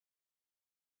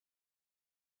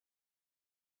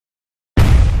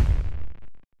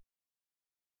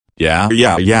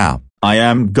Yeah. I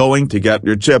am going to get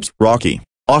your chips, Rocky.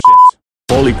 Oh shit.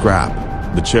 Holy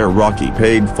crap. The chair Rocky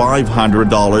paid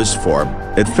 $500 for.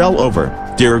 It fell over.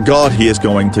 Dear God, he is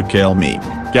going to kill me.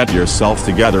 Get yourself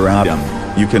together, Adam.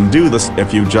 You can do this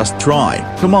if you just try.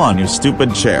 Come on, you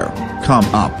stupid chair. Come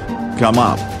up. Come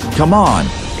up. Come on.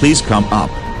 Please come up.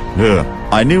 Ugh.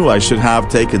 I knew I should have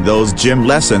taken those gym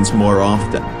lessons more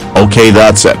often. Okay,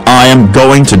 that's it. I am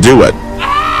going to do it.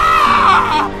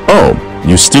 Oh,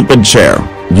 you stupid chair.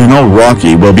 You know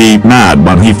Rocky will be mad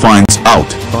when he finds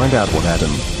out. Find out what,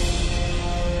 Adam.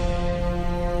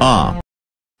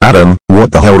 Adam,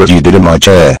 what the hell did you do to my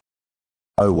chair?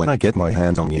 Oh, when I get my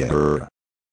hands on you.